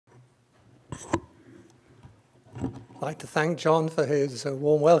I'd like to thank John for his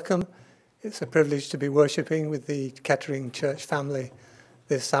warm welcome. It's a privilege to be worshipping with the Kettering Church family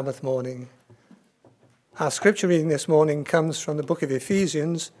this Sabbath morning. Our scripture reading this morning comes from the book of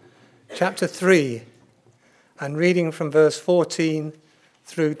Ephesians, chapter 3, and reading from verse 14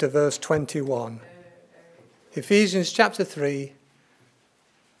 through to verse 21. Ephesians chapter 3,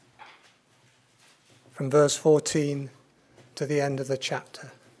 from verse 14 to the end of the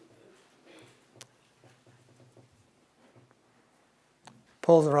chapter.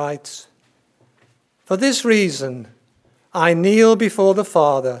 Paul writes, "For this reason I kneel before the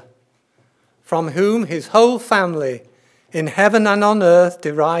Father, from whom his whole family in heaven and on earth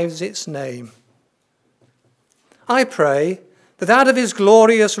derives its name. I pray that out of his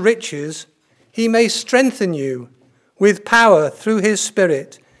glorious riches he may strengthen you with power through his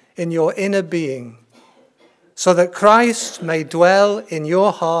Spirit in your inner being, so that Christ may dwell in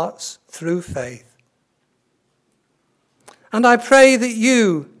your hearts through faith. And I pray that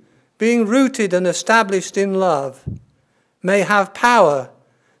you, being rooted and established in love, may have power,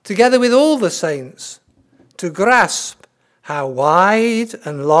 together with all the saints, to grasp how wide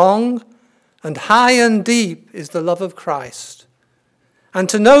and long and high and deep is the love of Christ, and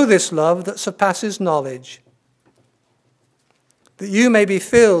to know this love that surpasses knowledge, that you may be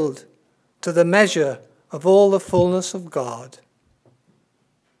filled to the measure of all the fullness of God.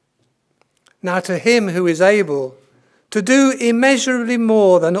 Now to him who is able to do immeasurably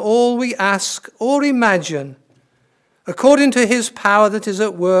more than all we ask or imagine, according to his power that is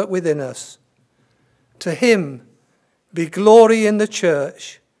at work within us, to him be glory in the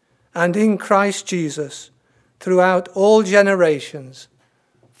church and in Christ Jesus throughout all generations,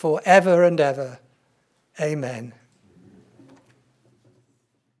 forever and ever. Amen."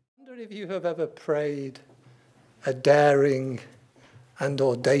 I wonder if you have ever prayed a daring and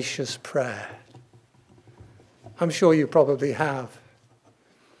audacious prayer. I'm sure you probably have.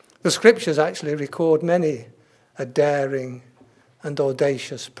 The scriptures actually record many a daring and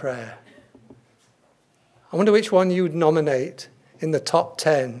audacious prayer. I wonder which one you'd nominate in the top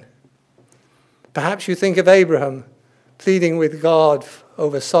 10. Perhaps you think of Abraham pleading with God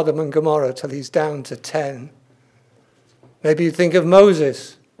over Sodom and Gomorrah till he's down to 10. Maybe you think of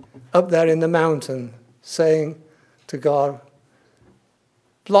Moses up there in the mountain saying to God,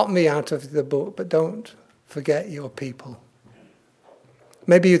 "Blot me out of the book, but don't forget your people."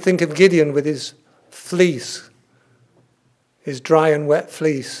 Maybe you think of Gideon with his fleece, his dry and wet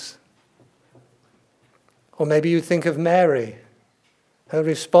fleece. Or maybe you think of Mary, her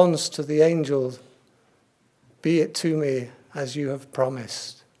response to the angel, "Be it to me as you have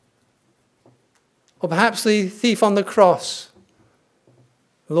promised." Or perhaps the thief on the cross,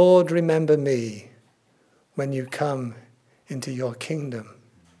 "Lord, remember me when you come into your kingdom."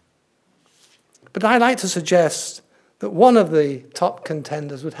 But I'd like to suggest that one of the top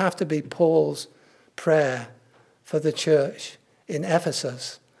contenders would have to be Paul's prayer for the church in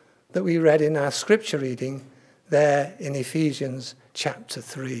Ephesus that we read in our scripture reading there in Ephesians chapter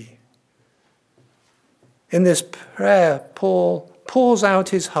 3. In this prayer, Paul pours out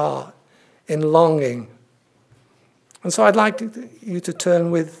his heart in longing. And so I'd like you to turn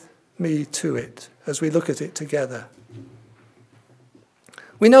with me to it as we look at it together.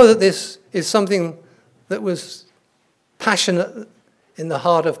 We know that this is something that was passionate in the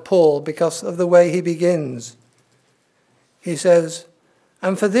heart of Paul because of the way he begins. He says,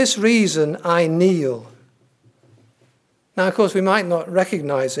 "And for this reason I kneel." Now, of course, we might not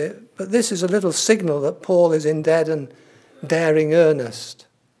recognize it, but this is a little signal that Paul is in dead and daring earnest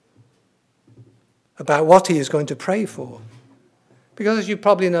about what he is going to pray for. Because as you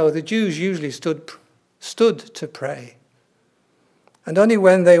probably know, the Jews usually stood to pray. And only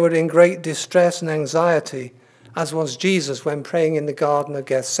when they were in great distress and anxiety, as was Jesus when praying in the Garden of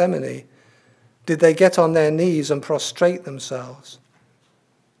Gethsemane, did they get on their knees and prostrate themselves.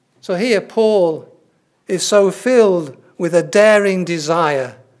 So here Paul is so filled with a daring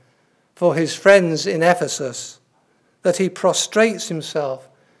desire for his friends in Ephesus that he prostrates himself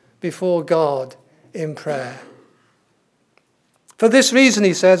before God in prayer. For this reason,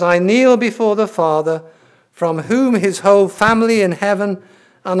 he says, "I kneel before the Father, from whom his whole family in heaven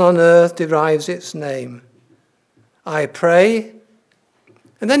and on earth derives its name. I pray."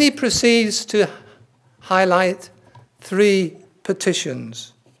 And then he proceeds to highlight three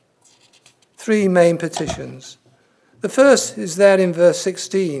petitions, three main petitions. The first is there in verse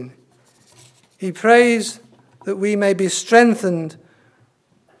 16. He prays that we may be strengthened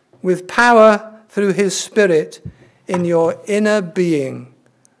with power through his Spirit in your inner being,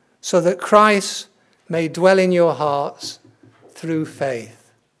 so that Christ may dwell in your hearts through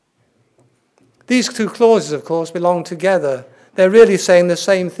faith. These two clauses, of course, belong together. They're really saying the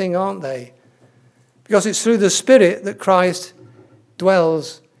same thing, aren't they? They're really saying the same thing, aren't they? Because it's through the Spirit that Christ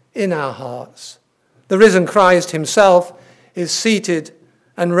dwells in our hearts. The risen Christ himself is seated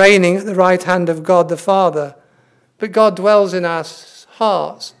and reigning at the right hand of God the Father, but God dwells in our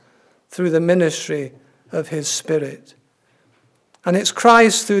hearts through the ministry of his Spirit. And it's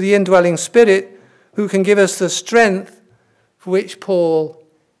Christ through the indwelling Spirit who can give us the strength for which Paul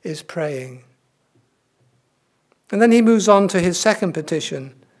is praying. And then he moves on to his second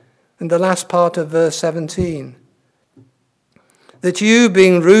petition in the last part of verse 17. That you,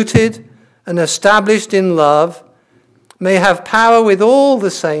 being rooted and established in love, may have power with all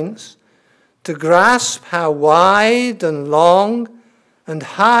the saints to grasp how wide and long and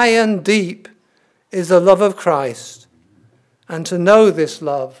high and deep is the love of Christ, and to know this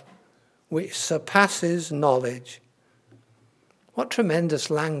love which surpasses knowledge. What tremendous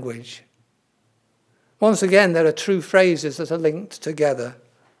language. Once again, there are true phrases that are linked together.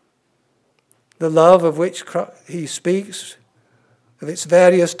 The love of which he speaks, of its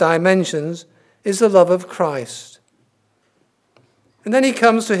various dimensions, is the love of Christ. And then he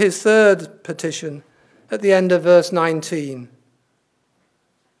comes to his third petition at the end of verse 19.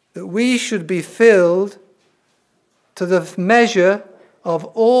 That we should be filled to the measure of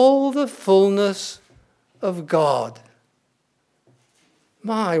all the fullness of God.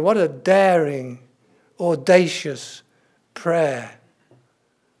 My, what a daring, audacious prayer.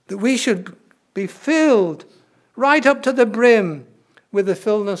 That we should be filled right up to the brim with the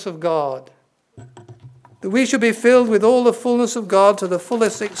fullness of God. That we should be filled with all the fullness of God to the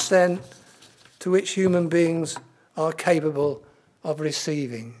fullest extent to which human beings are capable of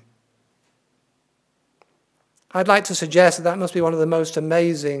receiving. I'd like to suggest that that must be one of the most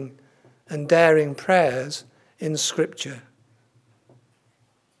amazing and daring prayers in Scripture.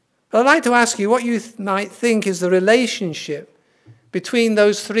 But I'd like to ask you what you might think is the relationship between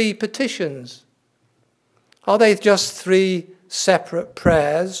those three petitions. Are they just three separate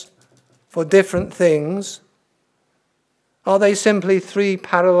prayers for different things? Are they simply three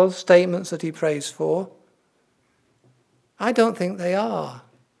parallel statements that he prays for? I don't think they are.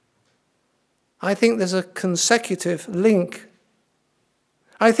 I think there's a consecutive link.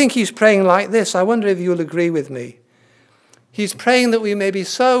 I think he's praying like this. I wonder if you'll agree with me. He's praying that we may be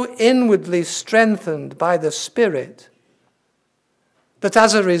so inwardly strengthened by the Spirit that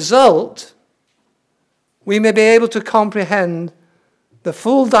as a result, we may be able to comprehend the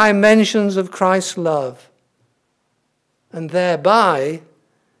full dimensions of Christ's love and thereby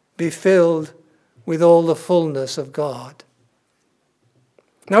be filled with all the fullness of God.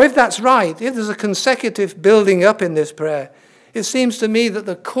 Now, if that's right, if there's a consecutive building up in this prayer, it seems to me that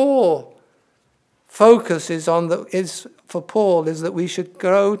the core focus for Paul is that we should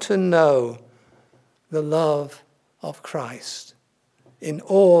grow to know the love of Christ in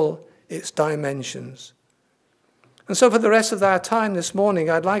all its dimensions. And so for the rest of our time this morning,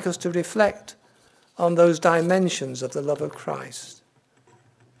 I'd like us to reflect on those dimensions of the love of Christ.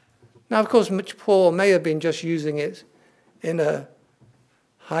 Now, of course, Paul may have been just using it in a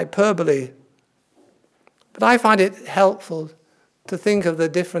hyperbole, but I find it helpful to think of the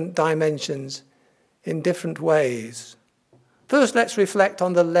different dimensions in different ways. First, let's reflect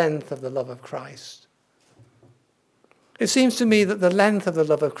on the length of the love of Christ. It seems to me that the length of the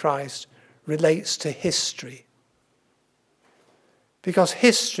love of Christ relates to history. Because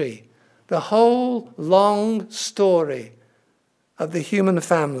history, the whole long story of the human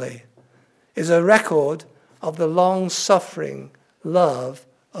family, is a record of the long-suffering love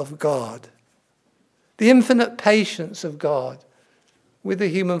of God. The infinite patience of God with the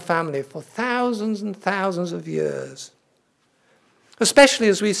human family for thousands and thousands of years. Especially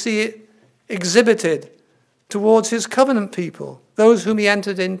as we see it exhibited towards his covenant people, those whom he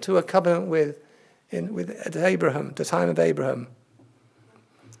entered into a covenant with at Abraham, the time of Abraham.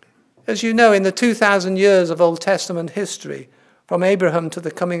 As you know, in the 2,000 years of Old Testament history, from Abraham to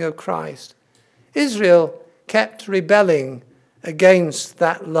the coming of Christ, Israel kept rebelling against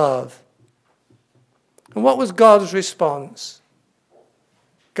that love. And what was God's response?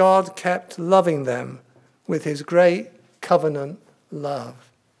 God kept loving them with his great covenant love.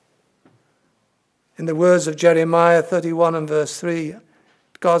 In the words of Jeremiah 31 and verse 3,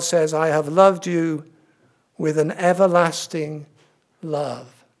 God says, I have loved you with an everlasting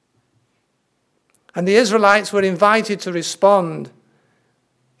love. And the Israelites were invited to respond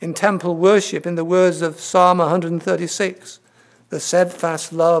in temple worship in the words of Psalm 136. The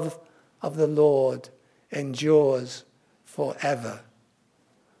steadfast love of the Lord endures forever.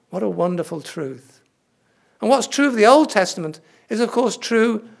 What a wonderful truth. And what's true of the Old Testament is, of course,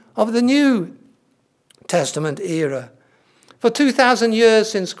 true of the New Testament era. For 2,000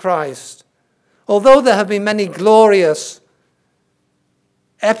 years since Christ, although there have been many glorious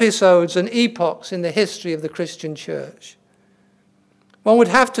episodes and epochs in the history of the Christian church, one would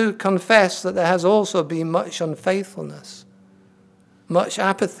have to confess that there has also been much unfaithfulness, much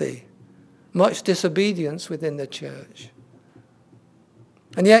apathy, much disobedience within the church.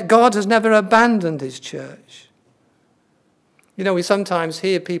 And yet God has never abandoned his church. You know, we sometimes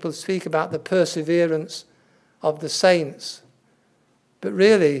hear people speak about the perseverance of the saints. But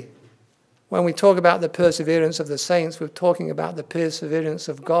really, when we talk about the perseverance of the saints, we're talking about the perseverance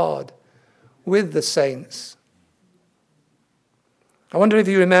of God with the saints. I wonder if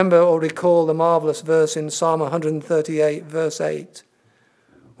you remember or recall the marvelous verse in Psalm 138, verse 8,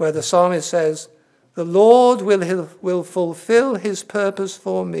 where the psalmist says, "The Lord will fulfill his purpose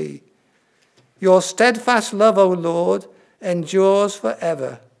for me. Your steadfast love, O Lord, endures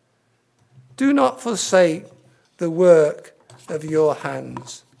forever. Do not forsake the work of your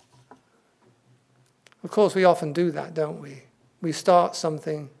hands." Of course, we often do that, don't we? We start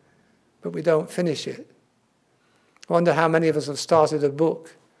something, but we don't finish it. I wonder how many of us have started a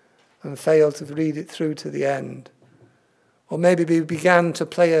book and failed to read it through to the end. Or maybe we began to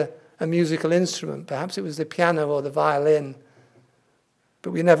play a musical instrument. Perhaps it was the piano or the violin,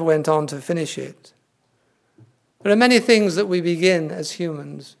 but we never went on to finish it. There are many things that we begin as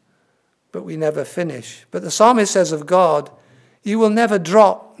humans, but we never finish. But the psalmist says of God, "You will never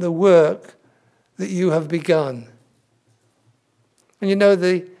drop the work that you have begun." And you know,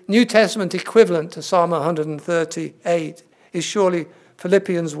 the New Testament equivalent to Psalm 138 is surely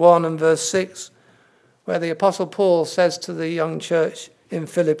Philippians 1 and verse 6, where the Apostle Paul says to the young church in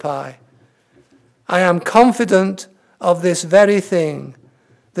Philippi, "I am confident of this very thing,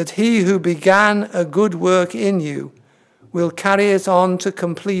 that he who began a good work in you will carry it on to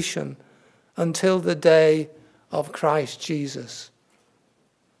completion until the day of Christ Jesus."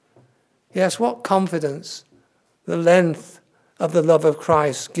 Yes, what confidence the length of the love of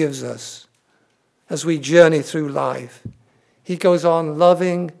Christ gives us as we journey through life. He goes on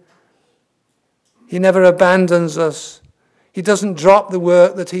loving. He never abandons us. He doesn't drop the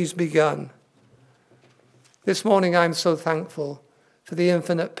work that he's begun. This morning I'm so thankful for the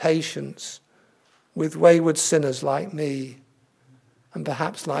infinite patience with wayward sinners like me, and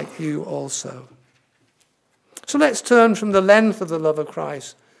perhaps like you also. So let's turn from the length of the love of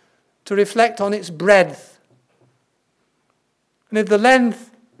Christ to reflect on its breadth. And if the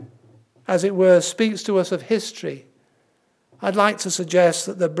length, as it were, speaks to us of history, I'd like to suggest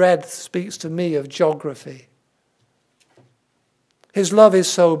that the breadth speaks to me of geography. His love is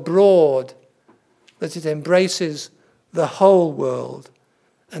so broad that it embraces the whole world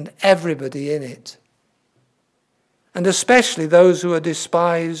and everybody in it, and especially those who are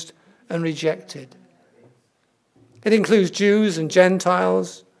despised and rejected. It includes Jews and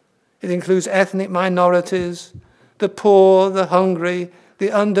Gentiles. It includes ethnic minorities, the poor, the hungry, the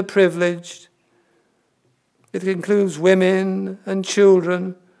underprivileged. It includes women and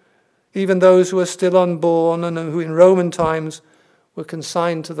children, even those who are still unborn and who in Roman times were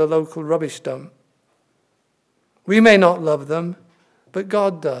consigned to the local rubbish dump. We may not love them, but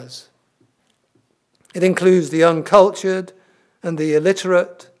God does. It includes the uncultured and the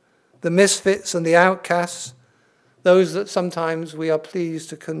illiterate, the misfits and the outcasts, those that sometimes we are pleased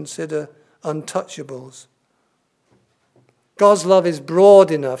to consider untouchables. God's love is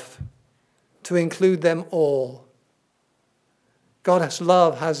broad enough to include them all. God's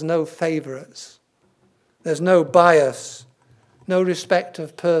love has no favorites. There's no bias, no respect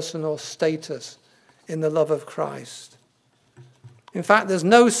of person or status in the love of Christ. In fact, there's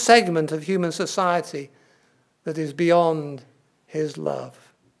no segment of human society that is beyond his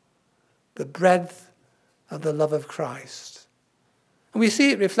love. The breadth of the love of Christ. And we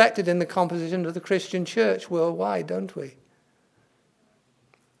see it reflected in the composition of the Christian church worldwide, don't we?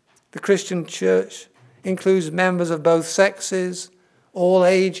 The Christian church includes members of both sexes, all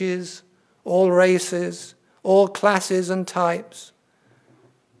ages, all races, all classes and types.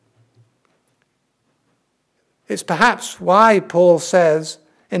 It's perhaps why Paul says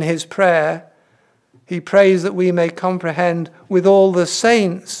in his prayer, he prays that we may comprehend with all the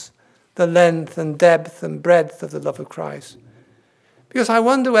saints the length and depth and breadth of the love of Christ. Because I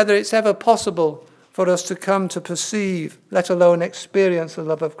wonder whether it's ever possible for us to come to perceive, let alone experience the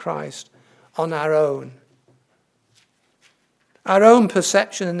love of Christ on our own. Our own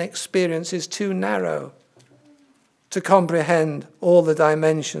perception and experience is too narrow to comprehend all the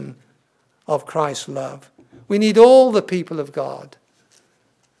dimension of Christ's love. We need all the people of God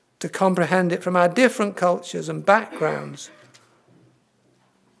to comprehend it from our different cultures and backgrounds.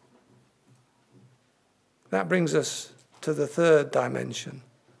 That brings us to the third dimension,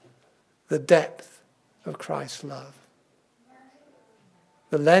 the depth of Christ's love.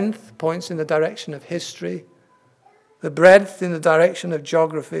 The length points in the direction of history, the breadth in the direction of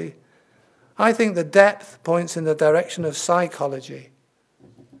geography. I think the depth points in the direction of psychology.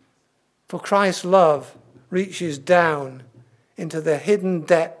 For Christ's love reaches down into the hidden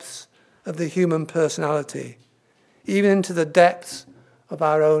depths of the human personality, even into the depths of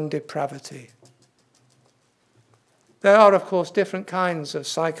our own depravity. There are, of course, different kinds of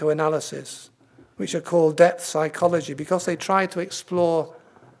psychoanalysis, which are called depth psychology, because they try to explore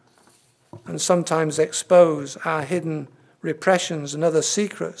and sometimes expose our hidden repressions and other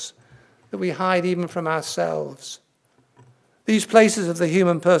secrets that we hide even from ourselves. These places of the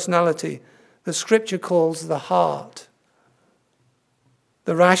human personality, the Scripture calls the heart.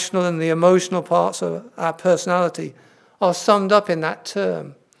 The rational and the emotional parts of our personality are summed up in that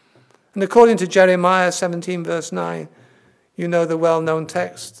term. And according to Jeremiah 17 verse 9, you know the well-known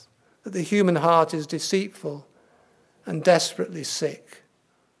text, that the human heart is deceitful and desperately sick.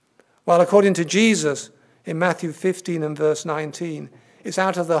 While according to Jesus in Matthew 15 and verse 19, it's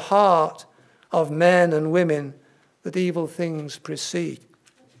out of the heart of men and women that evil things proceed.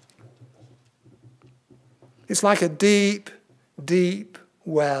 It's like a deep, deep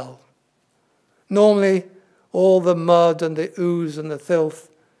well. Normally, all the mud and the ooze and the filth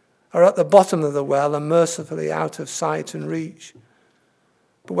are at the bottom of the well and mercifully out of sight and reach.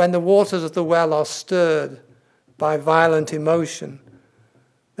 But when the waters of the well are stirred by violent emotion,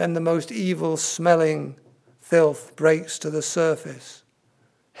 then the most evil-smelling filth breaks to the surface.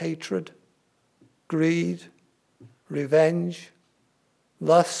 Hatred, greed, revenge,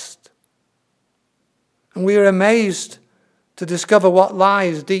 lust. And we are amazed to discover what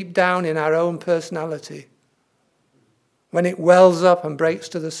lies deep down in our own personality when it wells up and breaks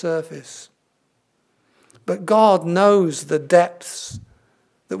to the surface. But God knows the depths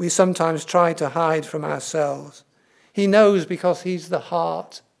that we sometimes try to hide from ourselves. He knows because he's the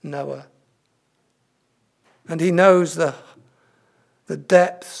heart knower. And he knows the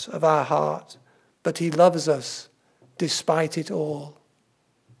depths of our heart, but he loves us despite it all.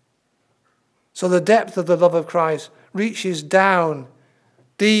 So the depth of the love of Christ reaches down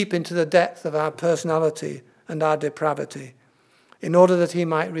deep into the depth of our personality and our depravity, in order that he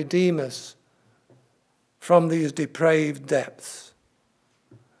might redeem us from these depraved depths.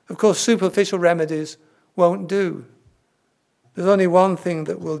 Of course, superficial remedies won't do. There's only one thing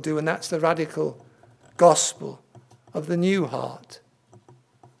that will do, and that's the radical gospel of the new heart.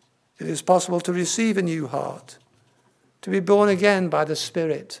 It is possible to receive a new heart, to be born again by the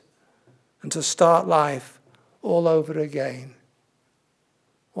Spirit, and to start life all over again.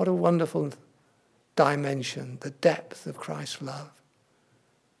 What a wonderful dimension, the depth of Christ's love,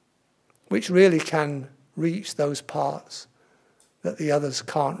 which really can reach those parts that the others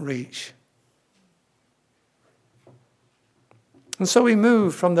can't reach. And so we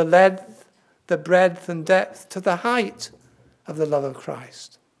move from the length, the breadth and depth to the height of the love of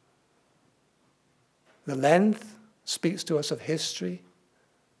Christ. The length speaks to us of history,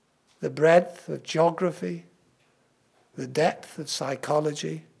 the breadth of geography, the depth of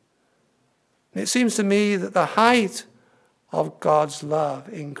psychology. And it seems to me that the height of God's love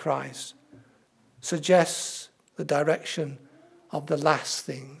in Christ suggests the direction of the last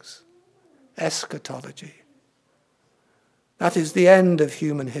things, eschatology. That is the end of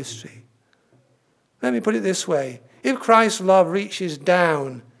human history. Let me put it this way. If Christ's love reaches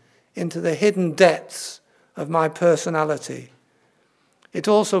down into the hidden depths of my personality, it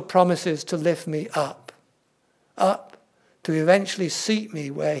also promises to lift me up to eventually seat me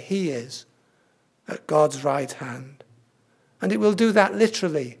where he is, at God's right hand. And it will do that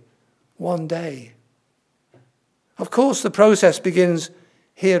literally one day. Of course, the process begins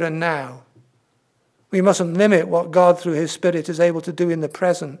here and now. We mustn't limit what God through his Spirit is able to do in the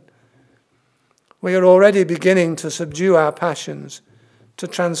present. We are already beginning to subdue our passions, to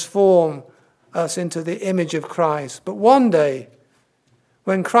transform us into the image of Christ. But one day,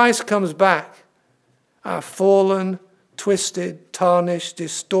 when Christ comes back, our fallen, twisted, tarnished,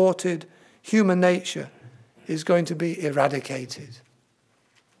 distorted human nature is going to be eradicated.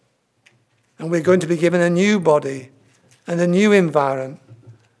 And we're going to be given a new body and a new environment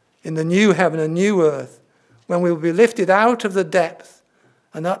in the new heaven and new earth, when we will be lifted out of the depth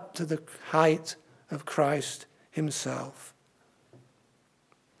and up to the height of Christ himself.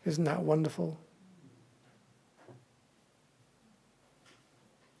 Isn't that wonderful?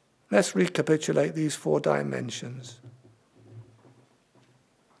 Let's recapitulate these 4 dimensions.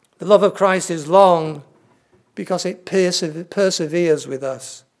 The love of Christ is long because it perseveres with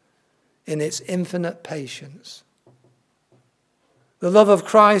us. in its infinite patience. The love of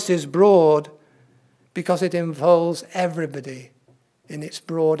Christ is broad because it involves everybody in its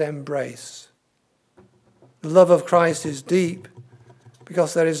broad embrace. The love of Christ is deep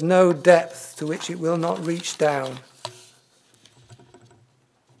because there is no depth to which it will not reach down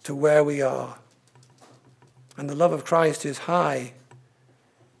to where we are. And the love of Christ is high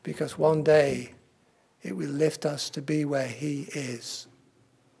because one day it will lift us to be where he is.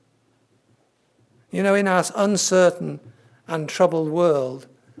 You know, in our uncertain and troubled world,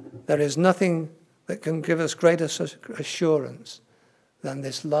 there is nothing that can give us greater assurance than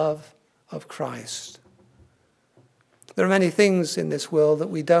this love of Christ. There are many things in this world that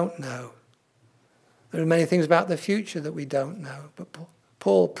we don't know. There are many things about the future that we don't know. But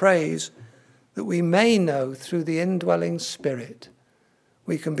Paul prays that we may know through the indwelling Spirit.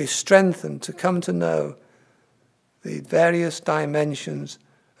 We can be strengthened to come to know the various dimensions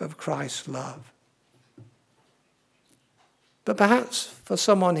of Christ's love. But perhaps for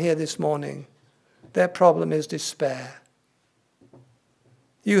someone here this morning, their problem is despair.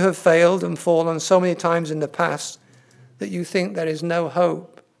 You have failed and fallen so many times in the past that you think there is no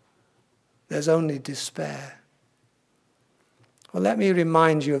hope. There's only despair. Well, let me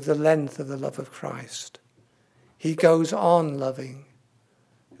remind you of the length of the love of Christ. He goes on loving,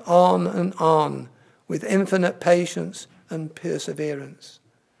 on and on, with infinite patience and perseverance.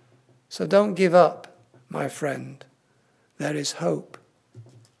 So don't give up, my friend. There is hope.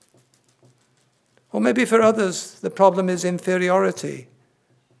 Or maybe for others, the problem is inferiority.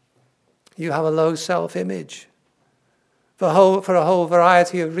 You have a low self-image. For a whole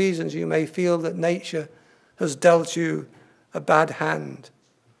variety of reasons, you may feel that nature has dealt you a bad hand.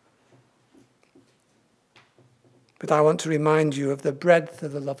 But I want to remind you of the breadth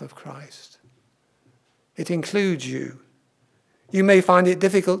of the love of Christ. It includes you. You may find it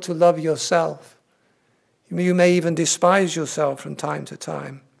difficult to love yourself. You may even despise yourself from time to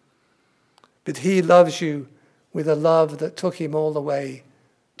time. But he loves you with a love that took him all the way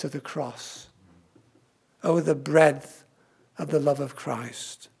to the cross. Oh, the breadth of the love of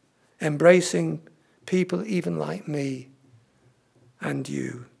Christ, embracing people even like me and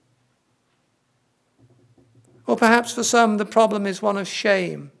you. Or perhaps for some the problem is one of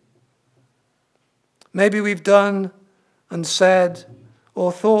shame. Maybe we've done and said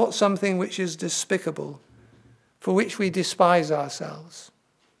or thought something which is despicable, for which we despise ourselves,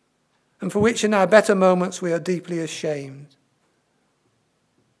 and for which in our better moments we are deeply ashamed.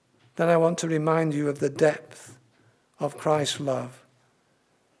 Then I want to remind you of the depth of Christ's love,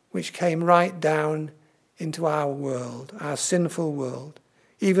 which came right down into our world, our sinful world,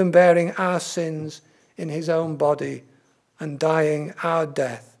 even bearing our sins in his own body and dying our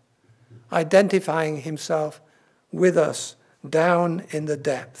death, identifying himself with us down in the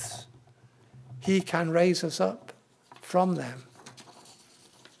depths. He can raise us up from them.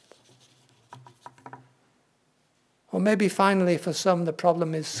 Or maybe finally for some the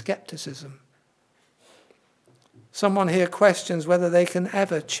problem is skepticism. Someone here questions whether they can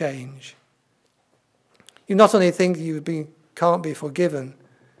ever change. You not only think you can't be forgiven,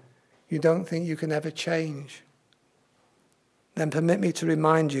 you don't think you can ever change. Then permit me to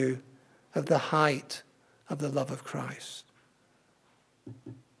remind you of the height of the love of Christ.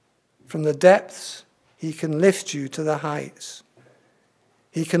 From the depths, he can lift you to the heights.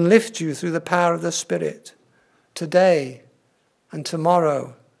 He can lift you through the power of the Spirit today and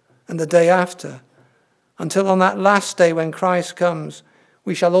tomorrow and the day after, until on that last day when Christ comes,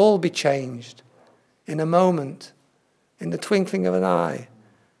 we shall all be changed in a moment, in the twinkling of an eye,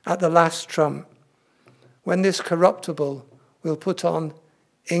 at the last trump, when this corruptible will put on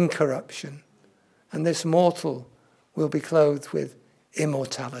incorruption, and this mortal will be clothed with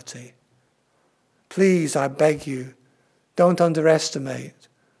immortality. Please, I beg you, don't underestimate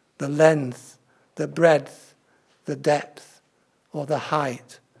the length, the breadth, the depth, or the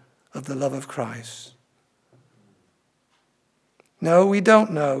height of the love of Christ. No, we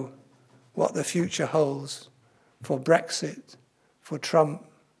don't know what the future holds for Brexit, for Trump,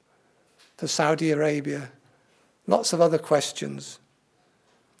 for Saudi Arabia, lots of other questions.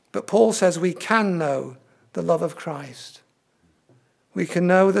 But Paul says we can know the love of Christ. We can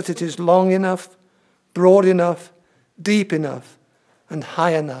know that it is long enough, broad enough, deep enough, and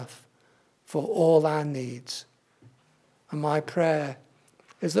high enough for all our needs. And my prayer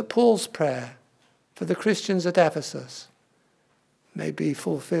is that Paul's prayer for the Christians at Ephesus may be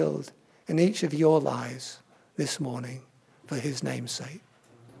fulfilled in each of your lives this morning for his name's sake.